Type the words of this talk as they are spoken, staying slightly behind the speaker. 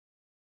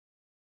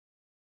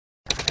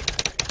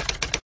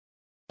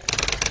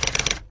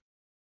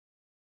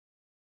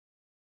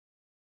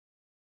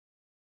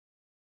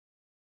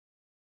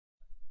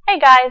Hey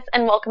guys,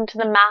 and welcome to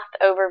the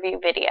math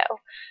overview video.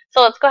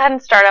 So let's go ahead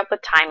and start up with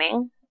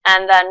timing,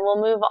 and then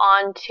we'll move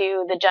on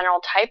to the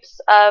general types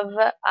of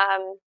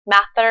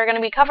math that are going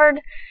to be covered,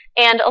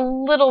 and a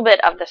little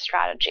bit of the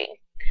strategy.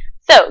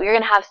 So you're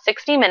going to have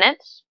 60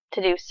 minutes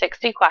to do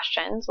 60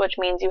 questions, which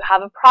means you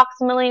have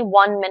approximately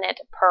 1 minute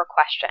per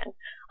question.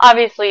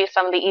 Obviously,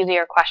 some of the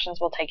easier questions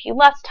will take you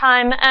less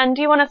time, and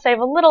you want to save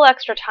a little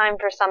extra time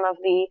for some of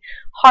the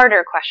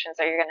harder questions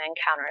that you're going to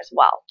encounter as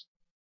well.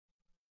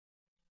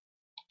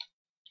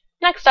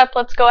 Next up,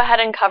 let's go ahead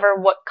and cover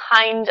what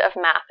kind of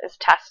math is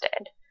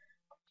tested.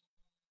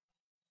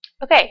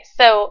 Okay,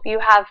 so you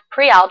have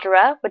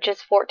pre-algebra, which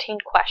is 14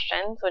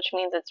 questions, which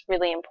means it's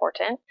really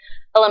important.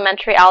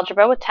 Elementary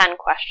algebra with 10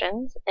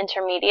 questions.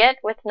 Intermediate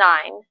with 9.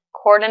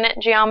 Coordinate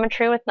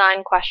geometry with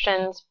 9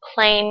 questions.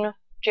 Plane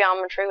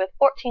geometry with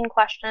 14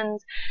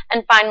 questions.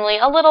 And finally,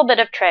 a little bit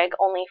of trig,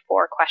 only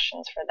 4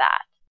 questions for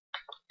that.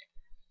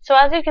 So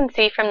as you can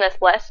see from this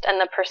list and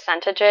the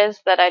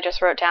percentages that I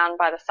just wrote down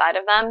by the side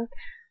of them,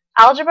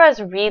 algebra is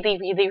really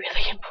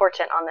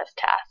important on this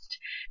test,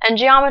 and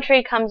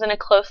geometry comes in a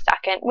close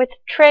second, with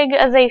trig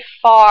as a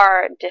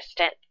far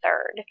distant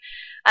third.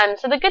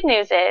 So the good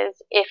news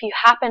is, if you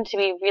happen to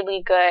be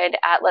really good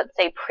at, let's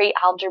say,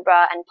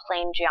 pre-algebra and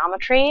plane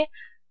geometry,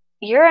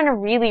 you're in a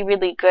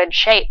really good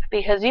shape,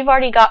 because you've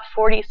already got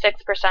 46%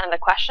 of the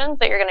questions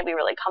that you're going to be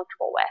really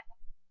comfortable with.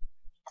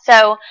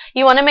 So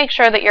you want to make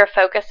sure that you're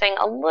focusing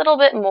a little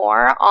bit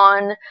more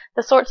on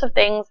the sorts of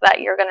things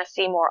that you're going to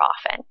see more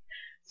often.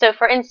 So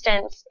for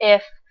instance,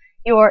 if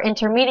your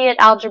intermediate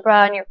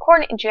algebra and your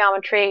coordinate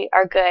geometry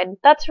are good,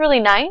 that's really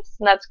nice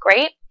and that's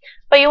great,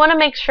 but you want to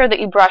make sure that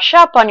you brush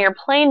up on your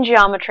plane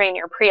geometry and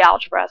your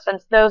pre-algebra,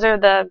 since those are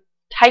the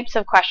types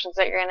of questions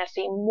that you're going to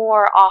see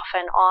more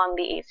often on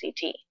the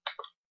ACT.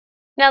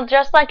 Now,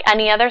 just like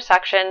any other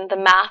section, the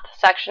math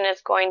section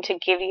is going to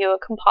give you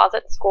a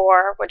composite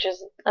score, which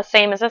is the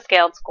same as a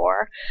scaled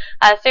score.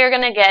 So you're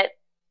going to get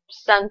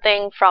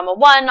something from a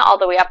 1 all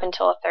the way up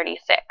until a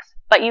 36.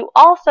 But you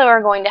also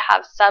are going to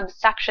have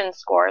subsection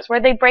scores, where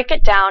they break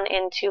it down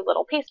into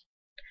little pieces.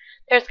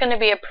 There's going to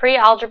be a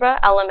pre-algebra,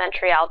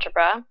 elementary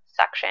algebra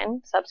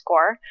section,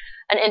 sub-score,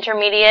 an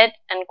intermediate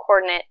and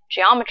coordinate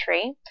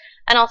geometry,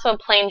 and also a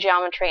plane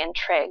geometry and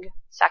trig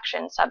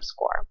section,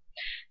 sub-score.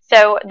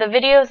 So the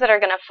videos that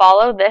are going to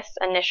follow this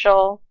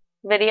initial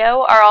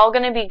video are all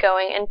going to be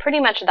going in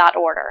pretty much that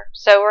order.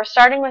 So we're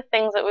starting with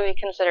things that would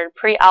be considered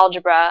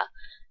pre-algebra,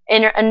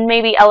 and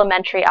maybe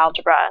elementary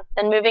algebra,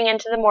 then moving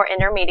into the more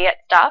intermediate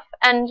stuff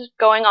and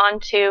going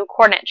on to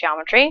coordinate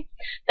geometry.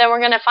 Then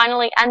we're going to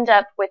finally end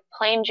up with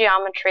plane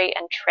geometry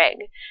and trig,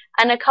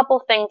 and a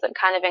couple things that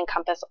kind of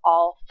encompass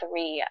all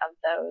three of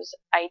those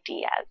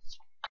ideas.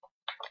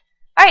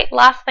 Alright,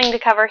 last thing to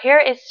cover here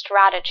is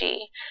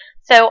strategy.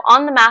 So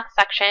on the math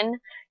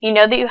section, you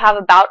know that you have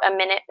about a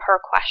minute per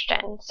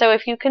question. So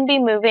if you can be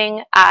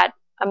moving at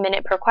a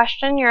minute per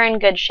question, you're in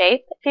good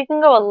shape. If you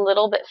can go a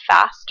little bit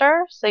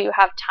faster, so you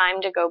have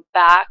time to go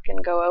back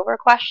and go over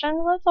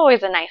questions, that's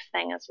always a nice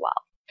thing as well.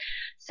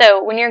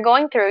 So when you're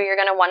going through, you're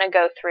going to want to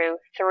go through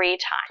 3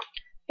 times.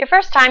 Your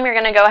first time, you're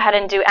going to go ahead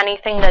and do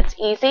anything that's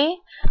easy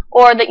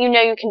or that you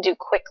know you can do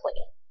quickly.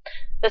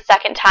 The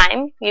second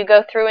time, you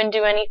go through and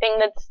do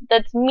anything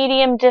that's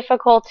medium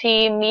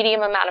difficulty,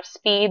 medium amount of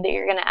speed that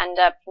you're going to end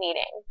up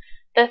needing.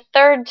 The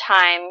third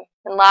time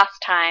and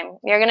last time,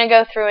 you're going to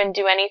go through and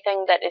do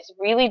anything that is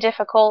really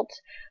difficult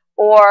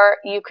or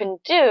you can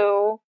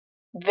do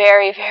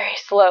very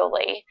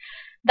slowly.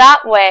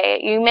 That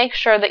way, you make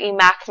sure that you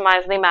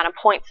maximize the amount of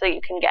points that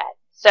you can get.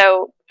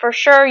 So for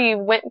sure, you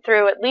went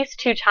through at least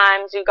 2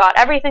 times, you got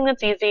everything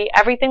that's easy,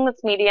 everything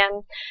that's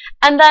medium,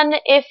 and then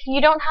if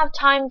you don't have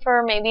time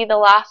for maybe the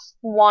last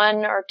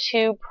 1 or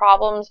 2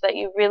 problems that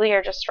you really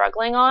are just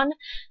struggling on,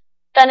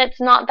 then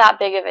it's not that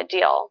big of a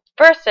deal.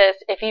 Versus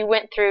if you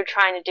went through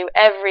trying to do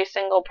every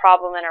single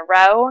problem in a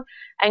row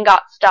and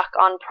got stuck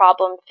on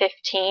problem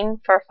 15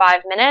 for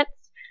 5 minutes,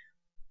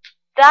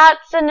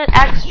 that's an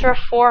extra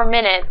 4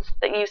 minutes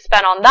that you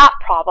spent on that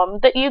problem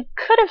that you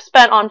could have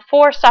spent on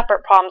 4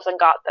 separate problems and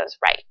got those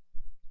right.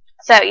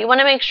 So you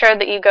want to make sure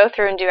that you go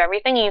through and do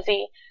everything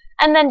easy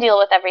and then deal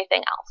with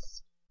everything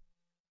else.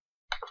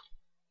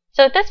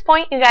 So at this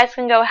point, you guys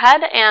can go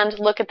ahead and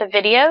look at the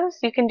videos.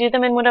 You can do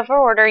them in whatever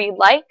order you'd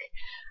like.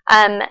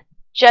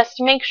 Just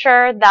make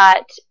sure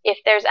that if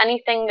there's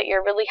anything that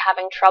you're really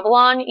having trouble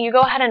on, you go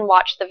ahead and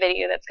watch the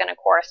video that's going to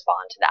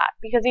correspond to that,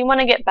 because you want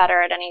to get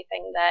better at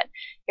anything that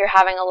you're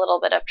having a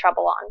little bit of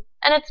trouble on.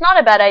 And it's not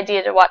a bad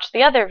idea to watch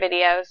the other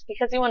videos,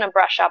 because you want to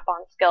brush up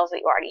on skills that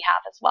you already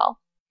have as well.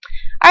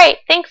 Alright,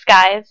 thanks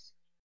guys!